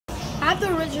have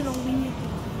the original Wii.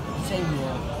 Same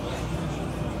here.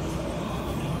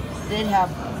 Did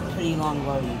have pretty long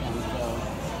loading times though.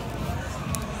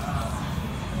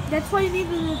 That's why you need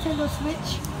the Nintendo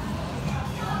Switch.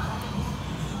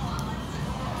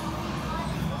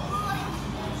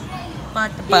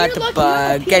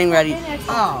 But getting ready.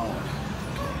 Oh.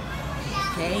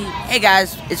 Okay. Hey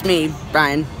guys, it's me,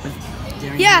 Brian.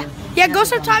 Yeah, go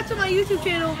subscribe to my YouTube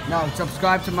channel. No,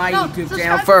 subscribe to my YouTube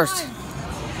channel first.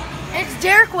 It's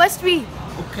Derek Westby.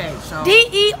 Okay, so.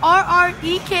 DERREKWESTBY.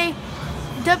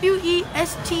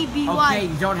 Okay,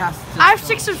 you don't have to. I have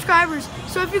 6 subscribers,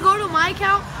 so if you go to my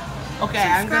account. Okay,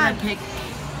 subscribe. I'm gonna pick.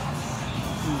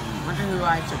 Wonder who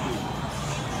I should be.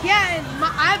 Yeah, and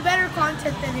I have better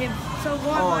content than him, so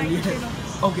go on my channel.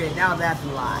 Okay, now that's a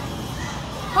lie.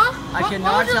 Huh? I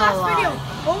cannot tell a lie. Video?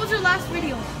 What was your last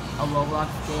video? A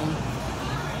Roblox game.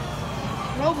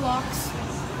 Roblox.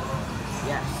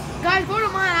 Yes. Guys, go to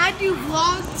mine. I do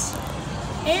vlogs,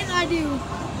 and I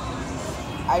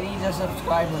need a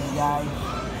subscriber, guys.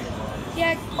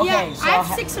 Yeah, okay, so I have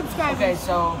 6 subscribers. Okay,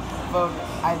 so vote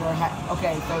either.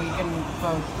 Okay, so you can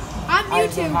vote. I'm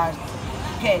YouTube.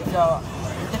 Okay, so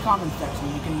in the comment section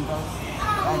you can vote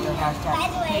either hashtag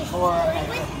pick or.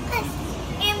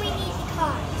 And we need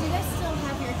cards. Do you guys still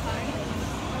have your card?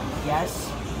 Yes.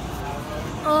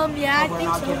 Yeah, I think so. We're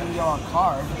not giving you a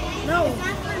card. No. It's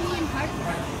not for me and Parker.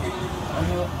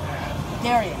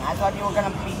 Darian, I thought you were gonna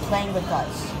be playing with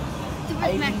us.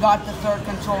 I even got the 3rd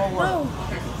controller. No.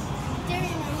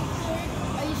 Darian,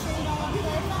 are you sure you don't want to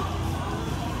play?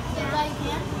 Yeah, you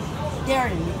can.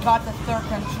 Darian, we got the 3rd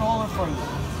controller for you.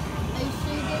 Are you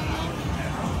sure you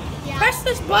didn't? Yeah. Press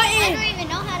this button. I don't even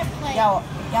know how to play. No,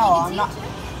 I'm not.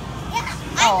 Yeah,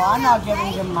 No, I'm not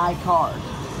giving him my card.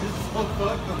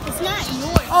 It's not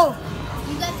yours. Oh.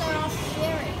 You guys are all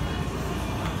sharing.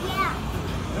 Yeah.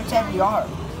 Who said we are?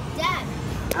 Dad.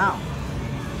 Oh.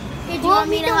 Hey, do you want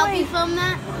me to help you film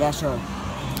that? Yeah, sure.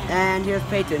 And here's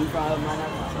Peyton from my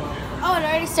channel. Oh, it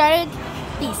already started?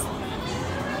 Peace.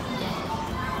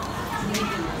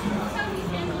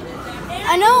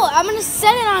 I know, I'm going to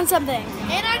set it on something.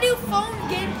 And I do phone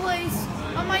gameplays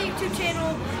on my YouTube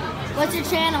channel. What's your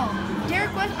channel?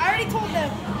 Derek West. I already told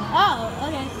them. Oh,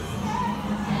 okay.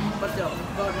 But still,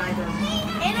 vote either.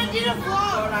 And I did a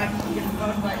vlog. You can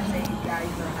vote by saying guys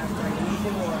or hashtag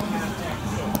YouTube or hashtag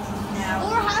pick. Now,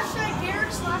 Or hashtag Derek /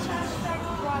 hashtag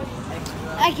Brian.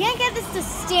 I can't get this to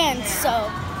stand, so.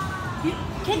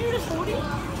 Can you just hold it?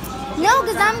 No,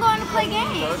 because I'm going to play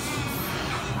games.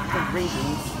 for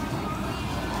reasons.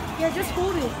 Yeah, just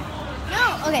hold it.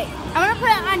 No, okay. I'm going to put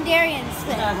it on Darian's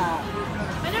thing. I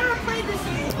never played this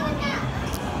game.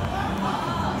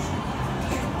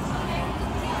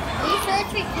 Are you sure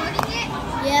it's recording it?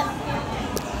 Yep.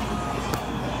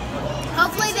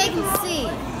 Hopefully they can see.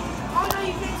 Oh no,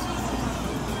 you can't see.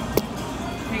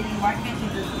 Peyton, why can't you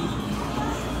just be?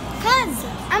 Because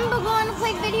I'm going to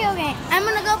play video games. I'm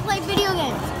going to go play video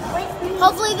games.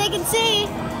 Hopefully they can see.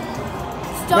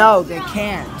 No, they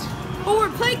can't. Oh,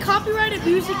 we're playing copyrighted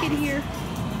music in here.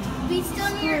 We still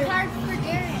need your card for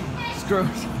Darian. Screw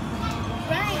it.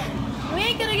 Brian. We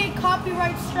ain't gonna get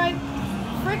copyright strike.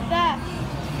 Frick that.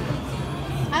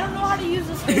 I don't know how to use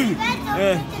this thing. You guys don't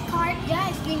get the card.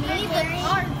 Guys, we need the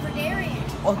card for Darian.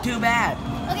 Oh, too bad.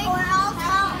 Okay, we're all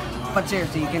tall. But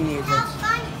seriously, you can use Have it.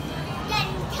 fun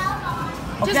getting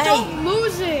tall. Just Okay. don't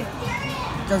lose it.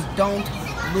 Just don't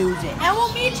lose it. And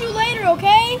we'll meet you later,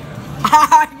 okay?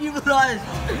 You lost.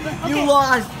 You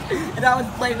lost. And I was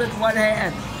playing with one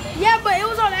hand. Yeah, but it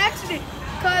was on accident.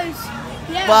 Cause,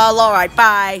 yeah. Well, all right.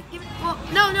 Bye. Well,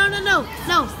 no.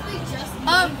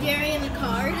 Darian the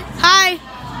card. Hi.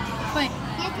 Wait.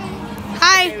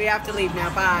 Hi. Okay, we have to leave now.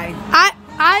 Bye.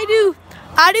 I do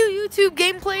YouTube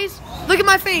gameplays. Look at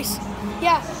my face.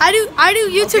 Yeah, I do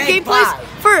YouTube Okay, gameplays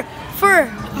bye.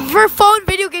 for phone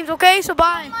video games. Okay, so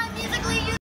bye.